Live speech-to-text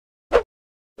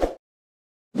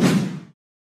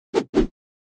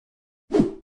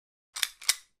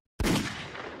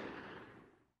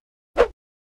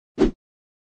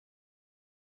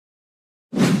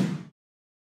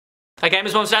Hi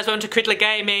gamers, mums, dads, welcome to Cridler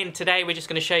Gaming. Today we're just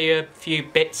going to show you a few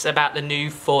bits about the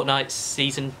new Fortnite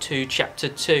Season 2 Chapter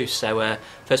 2. So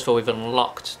first of all, we've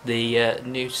unlocked the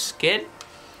new skin.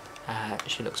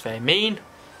 She looks very mean.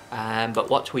 But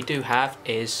what we do have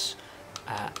is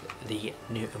the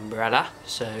new umbrella.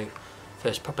 So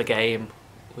first proper game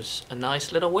was a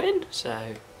nice little win.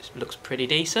 So it looks pretty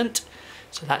decent.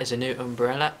 So that is a new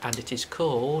umbrella and it is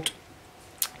called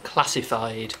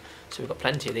Classified. So we've got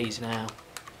plenty of these now.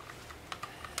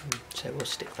 So we'll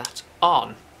stick that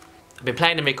on. I've been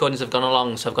playing and recordings have gone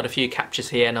along, so I've got a few captures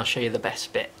here and I'll show you the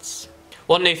best bits.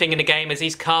 One new thing in the game is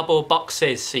these cardboard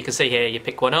boxes. So you can see here, you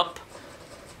pick one up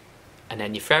and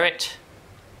then you throw it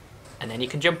and then you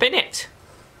can jump in it.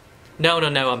 No,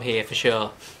 I'm here for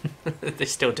sure. They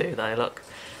still do though, look.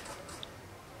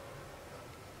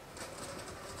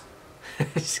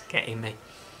 It's getting me.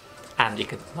 And you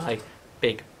can, my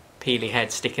big peely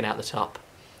head sticking out the top.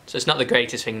 So it's not the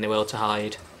greatest thing in the world to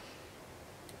hide,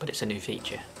 but it's a new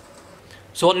feature.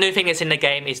 So one new thing that's in the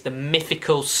game is the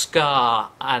Mythical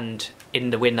scar, and in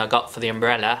the win I got for the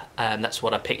umbrella, that's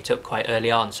what I picked up quite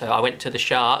early on. So I went to the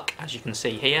shark, as you can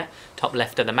see here, top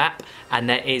left of the map, and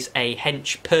there is a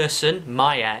hench person,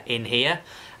 Maya, in here,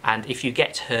 and if you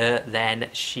get her then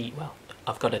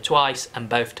I've got her twice, and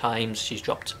both times she's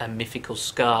dropped a Mythical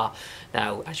scar.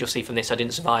 Now, as you'll see from this, I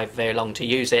didn't survive very long to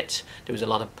use it. There was a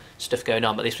lot of stuff going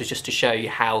on, but this was just to show you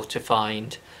how to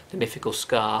find the Mythical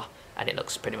scar, and it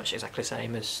looks pretty much exactly the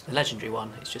same as the legendary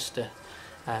one. It's just,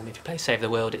 if you play Save the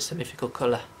World, it's the Mythical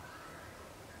colour.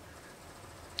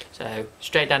 So,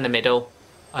 straight down the middle,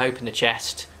 I open the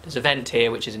chest. There's a vent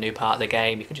here, which is a new part of the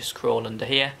game. You can just crawl under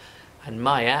here, and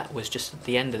Maya was just at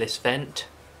the end of this vent.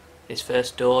 This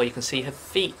first door, you can see her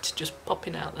feet just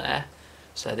popping out there.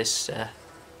 So this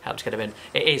helped get her in.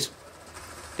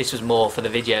 This was more for the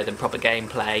video than proper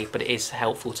gameplay, but it is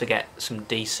helpful to get some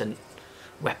decent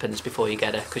weapons before you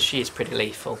get her, because she is pretty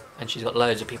lethal and she's got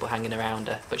loads of people hanging around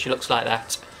her, but she looks like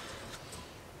that.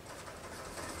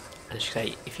 And as you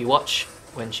say, if you watch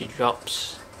when she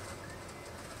drops,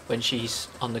 when she's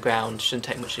on the ground, she doesn't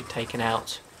take much to be taken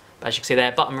out. But as you can see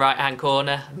there, bottom right hand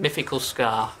corner, Mythical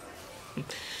scar.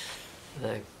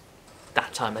 Though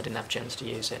that time I didn't have a chance to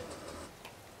use it.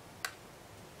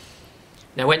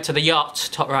 Now I went to the yacht,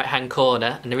 top right hand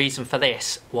corner, and the reason for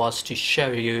this was to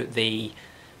show you the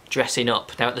dressing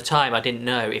up. Now at the time I didn't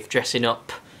know if dressing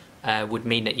up would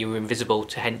mean that you were invisible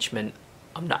to henchmen.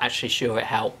 I'm not actually sure it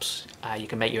helps. You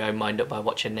can make your own mind up by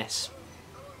watching this.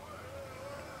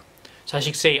 So as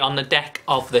you can see on the deck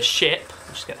of the ship,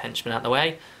 I'll just get the henchmen out of the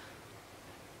way,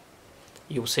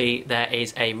 you'll see there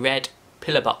is a red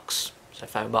pillar box, so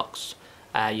phone box.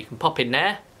 You can pop in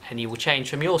there and you will change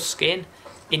from your skin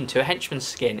into a henchman's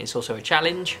skin. It's also a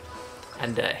challenge,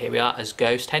 and here we are as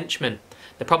Ghost Henchman.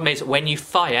 The problem is when you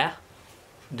fire,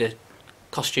 the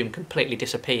costume completely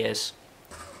disappears.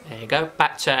 There you go,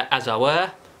 back to as I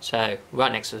were, so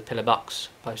right next to the pillar box,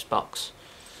 post box.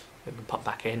 We can pop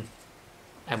back in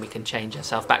and we can change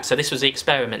ourselves back. So this was the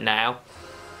experiment now.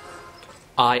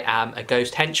 I am a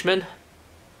Ghost Henchman.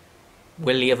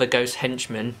 Will the other Ghost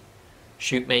Henchman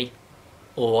shoot me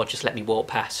or just let me walk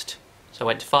past? So I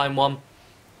went to find one.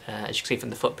 As you can see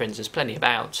from the footprints, there's plenty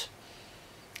about.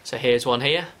 So here's one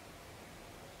here.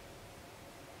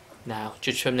 Now,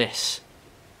 judge from this.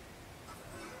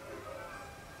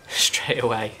 Straight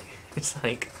away, it's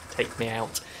like, take me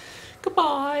out.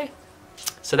 Goodbye.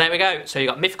 So there we go. So you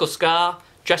got Mythical scar,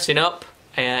 dressing up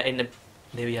in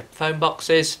the phone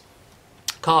boxes,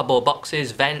 cardboard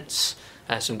boxes, vents.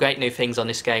 Some great new things on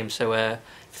this game, so if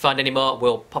you find any more,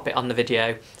 we'll pop it on the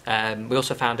video. We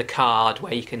also found a card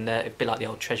where you can, it'd be like the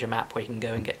old treasure map where you can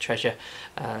go and get treasure.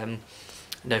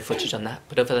 No footage on that,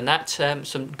 but other than that,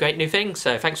 some great new things.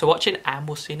 So thanks for watching and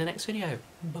we'll see you in the next video.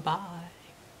 Bye bye.